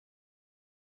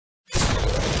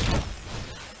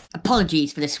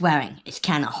Apologies for the swearing, it's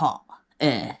kinda hot.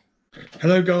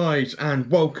 Hello guys and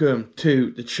welcome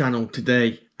to the channel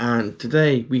today, and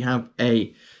today we have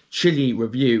a chili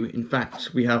review. In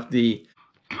fact, we have the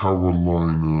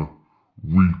Carolina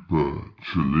Reaper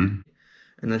chili,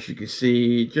 and as you can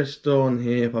see just on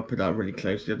here, if I put that really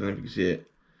closely, I don't know if you can see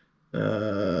it.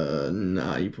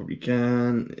 Nah, you probably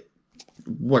can.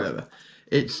 Whatever.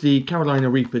 It's the Carolina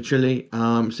Reaper chili.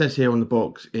 It says here on the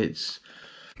box it's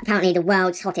Apparently the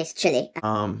world's hottest chili.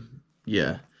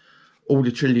 yeah. All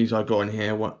the chilies I got in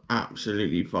here were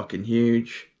absolutely fucking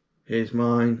huge. Here's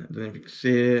mine. I don't know if you can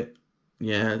see it.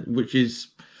 Yeah, which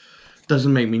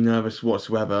doesn't make me nervous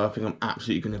whatsoever. I think I'm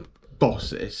absolutely gonna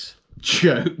boss this.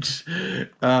 Jokes.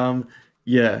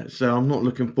 Yeah, so I'm not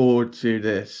looking forward to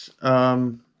this. I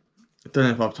don't know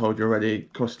if I've told you already.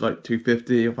 It costs like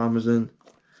 $2.50 off Amazon.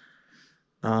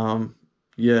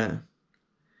 Yeah.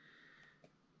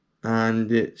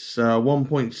 And it's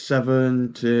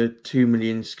 1.7 to 2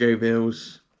 million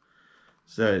scovilles.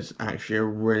 So it's actually a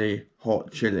really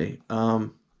hot chili.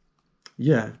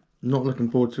 Yeah, not looking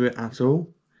forward to it at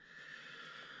all.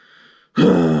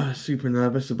 Super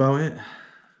nervous about it.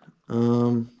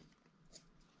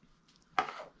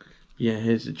 Yeah,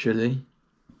 here's the chili.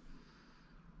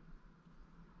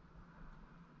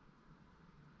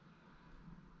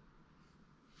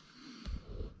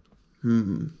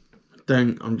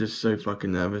 I'm just so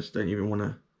fucking nervous, don't even want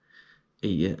to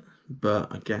eat it. But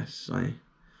I guess I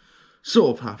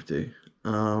sort of have to.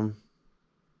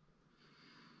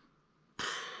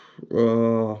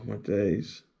 Oh, my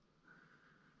days.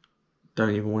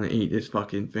 Don't even want to eat this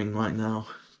fucking thing right now.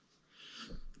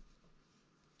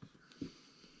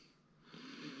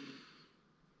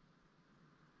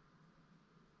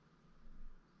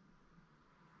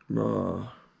 Oh.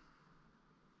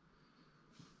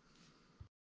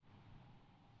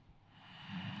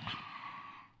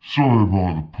 sorry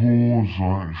about the pause, I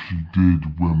actually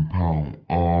did wimp out.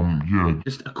 Yeah.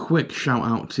 Just a quick shout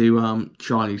out to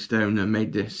Charlie Stone that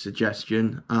made this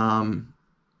suggestion.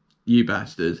 You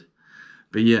bastard.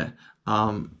 But yeah,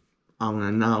 I'm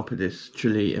gonna now put this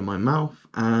chili in my mouth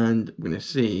and I'm gonna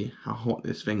see how hot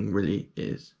this thing really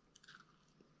is.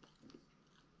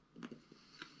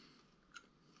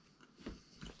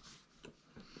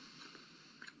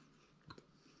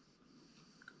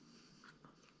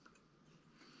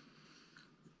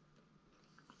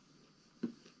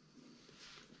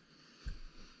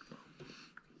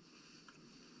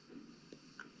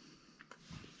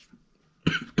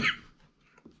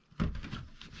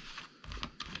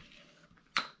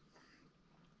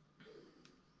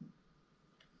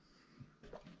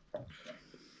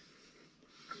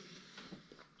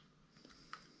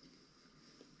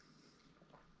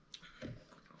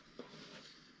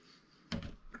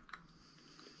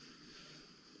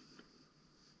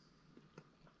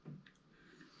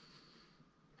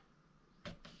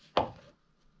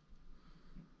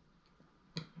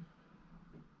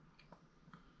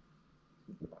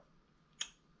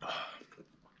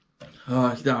 Oh,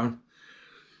 it's down.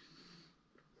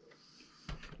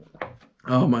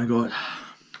 Oh my god.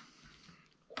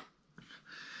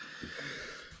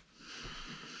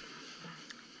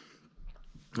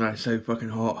 That's so fucking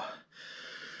hot.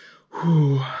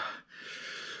 Whew.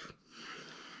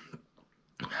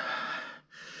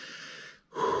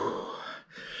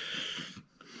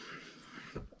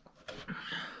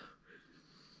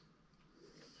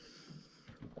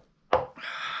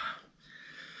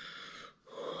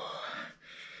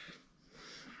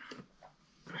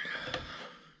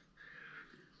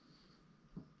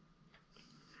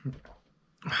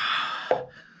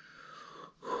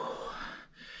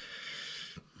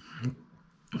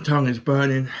 Tongue is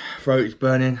burning, throat is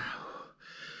burning.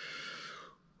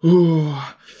 Ooh,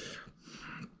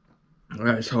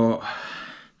 that's hot.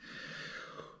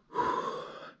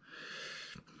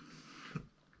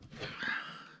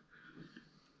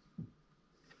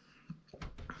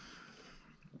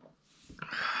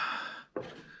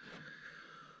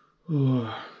 Ooh.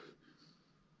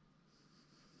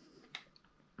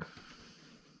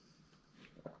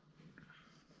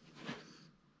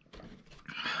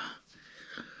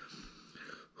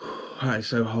 That is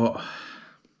so hot.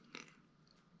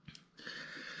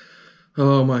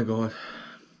 Oh my god.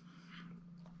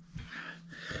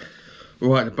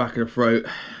 Right at the back of the throat.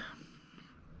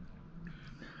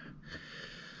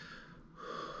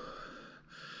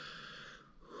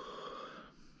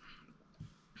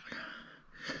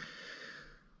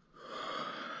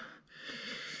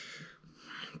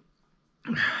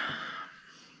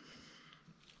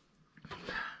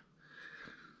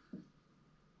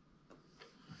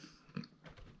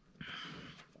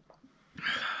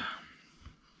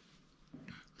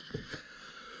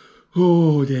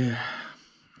 Oh dear.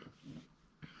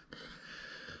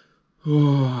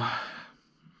 Oh.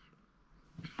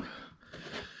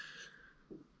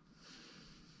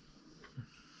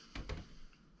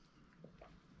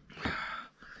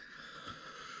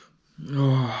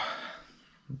 Oh.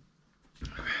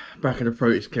 Back of the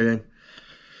throat is killing.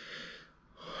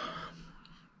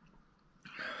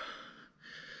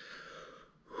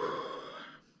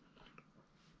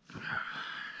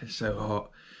 It's so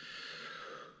hot.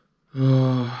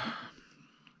 Oh.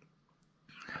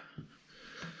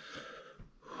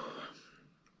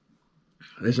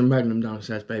 There's a Magnum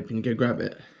downstairs, babe. Can you go grab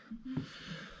it?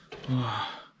 Oh.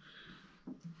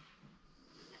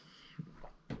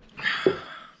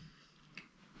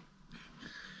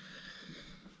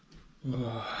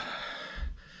 Oh.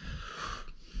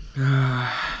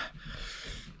 Ah.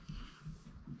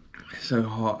 It's so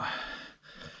hot.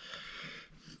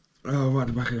 Oh, right at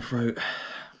the back of the throat.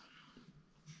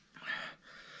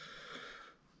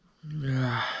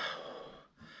 Yeah.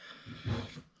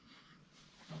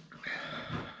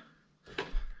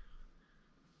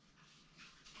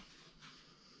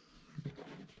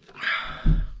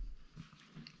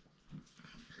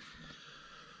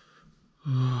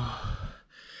 Oh.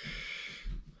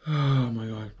 Oh my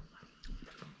god.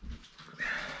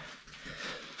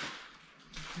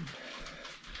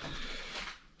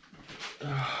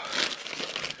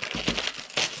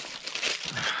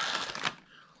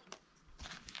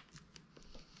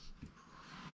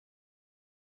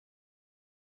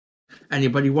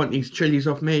 Anybody want these chilies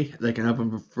off me? They can have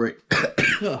them for free.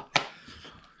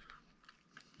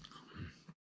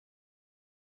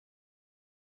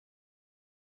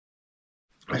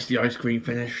 That's the ice cream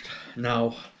finished.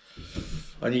 Now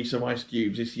I need some ice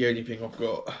cubes. It's the only thing I've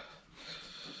got.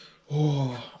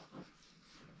 Oh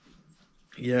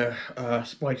yeah,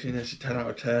 spiciness a 10 out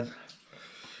of 10.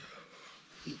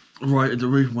 Right at the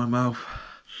roof of my mouth.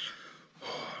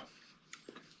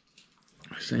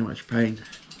 So much pain.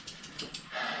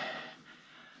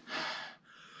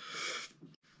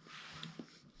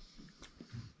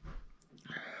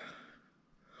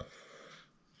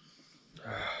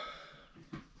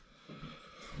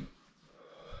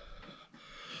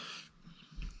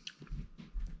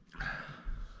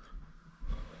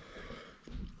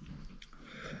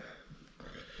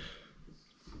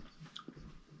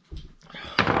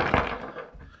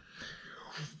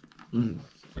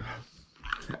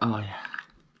 Oh yeah.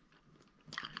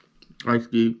 Ice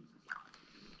cube.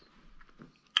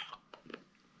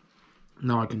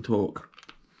 Now I can talk.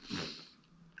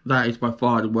 That is by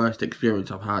far the worst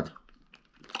experience I've had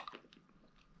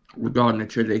regarding the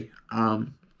chili.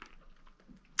 I've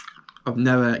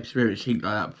never experienced heat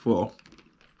like that before.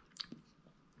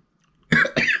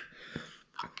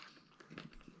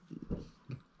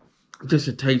 Just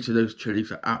the taste of those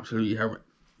chilies are absolutely horrific.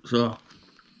 So,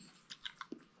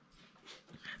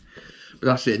 but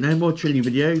that's it. No more chili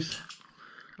videos.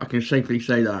 I can safely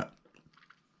say that.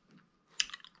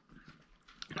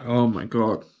 Oh my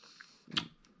god.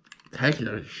 Tastes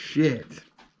like shit.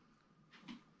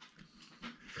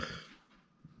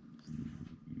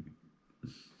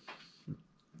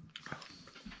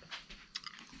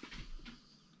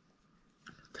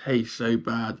 Tastes so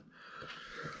bad.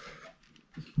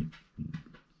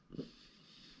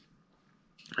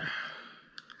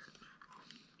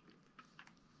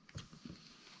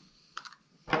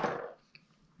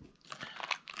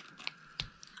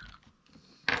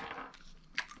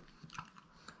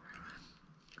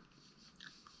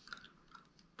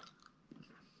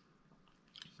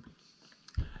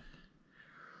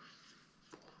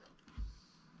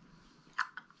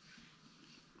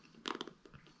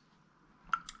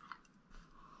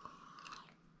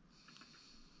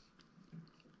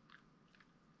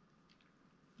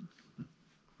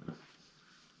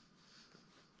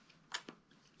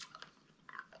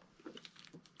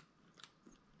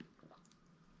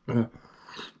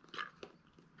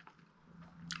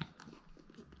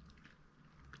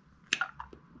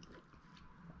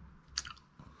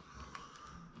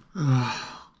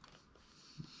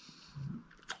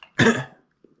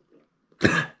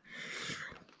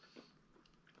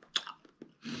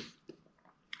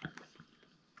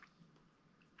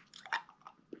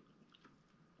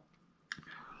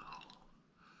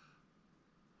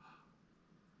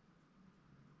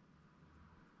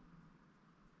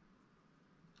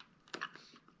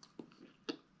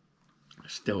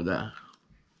 Still there.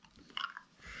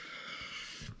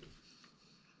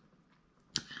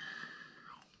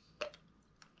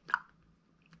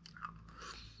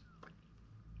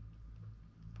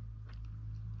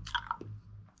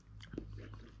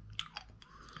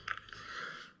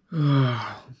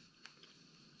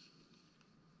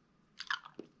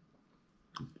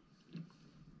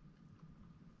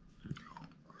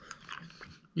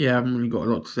 yeah, I haven't really got a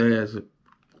lot to say. As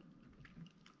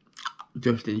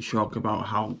just in shock about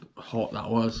how hot that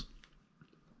was.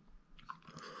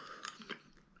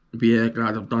 But yeah,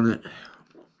 glad I've done it.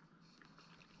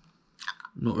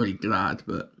 Not really glad,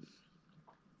 but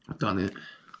I've done it.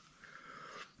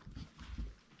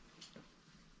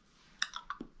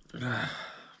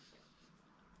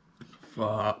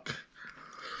 Fuck.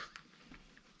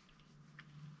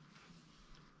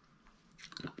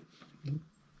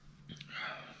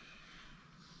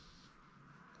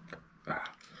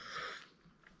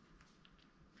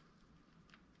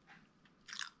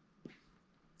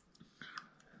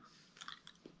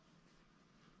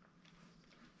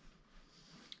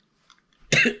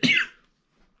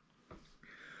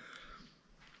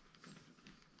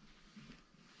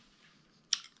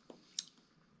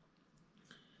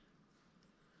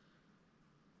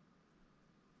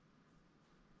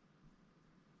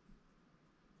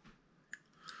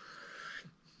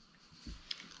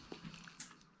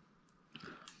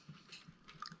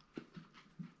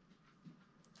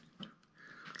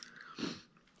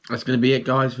 That's going to be it,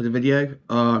 guys, for the video.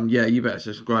 Yeah, you better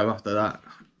subscribe after that.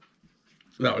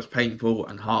 That was painful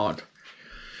and hard.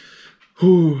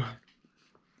 Whew.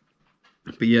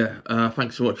 But yeah,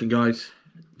 thanks for watching, guys.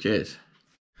 Cheers.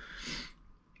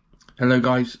 Hello,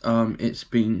 guys. It's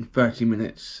been 30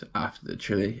 minutes after the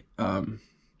chili. I've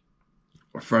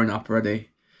thrown up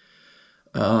already.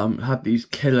 Had these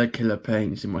killer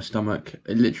pains in my stomach.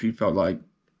 It literally felt like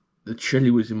the chili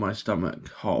was in my stomach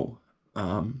whole.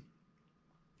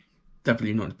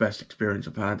 Definitely not the best experience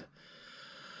I've had.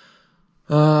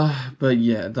 But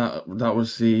yeah, that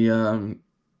was the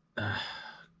I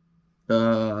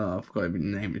forgot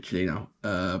even the name of the chili now.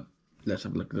 Let's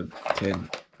have a look at the tin.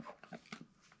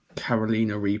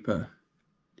 Carolina Reaper.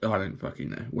 I don't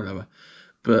fucking know, whatever.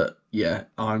 But yeah,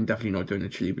 I'm definitely not doing a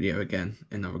chili video again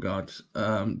in that regards.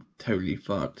 Totally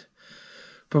fucked.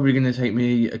 Probably gonna take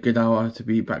me a good hour to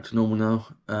be back to normal now.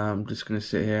 I'm just gonna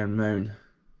sit here and moan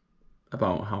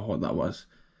about how hot that was.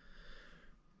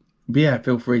 But yeah,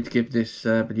 feel free to give this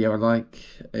video a like,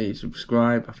 a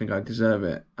subscribe. I think I deserve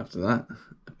it after that.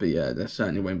 But yeah, there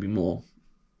certainly won't be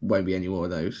any more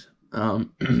of those.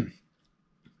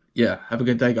 Yeah, have a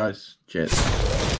good day, guys. Cheers.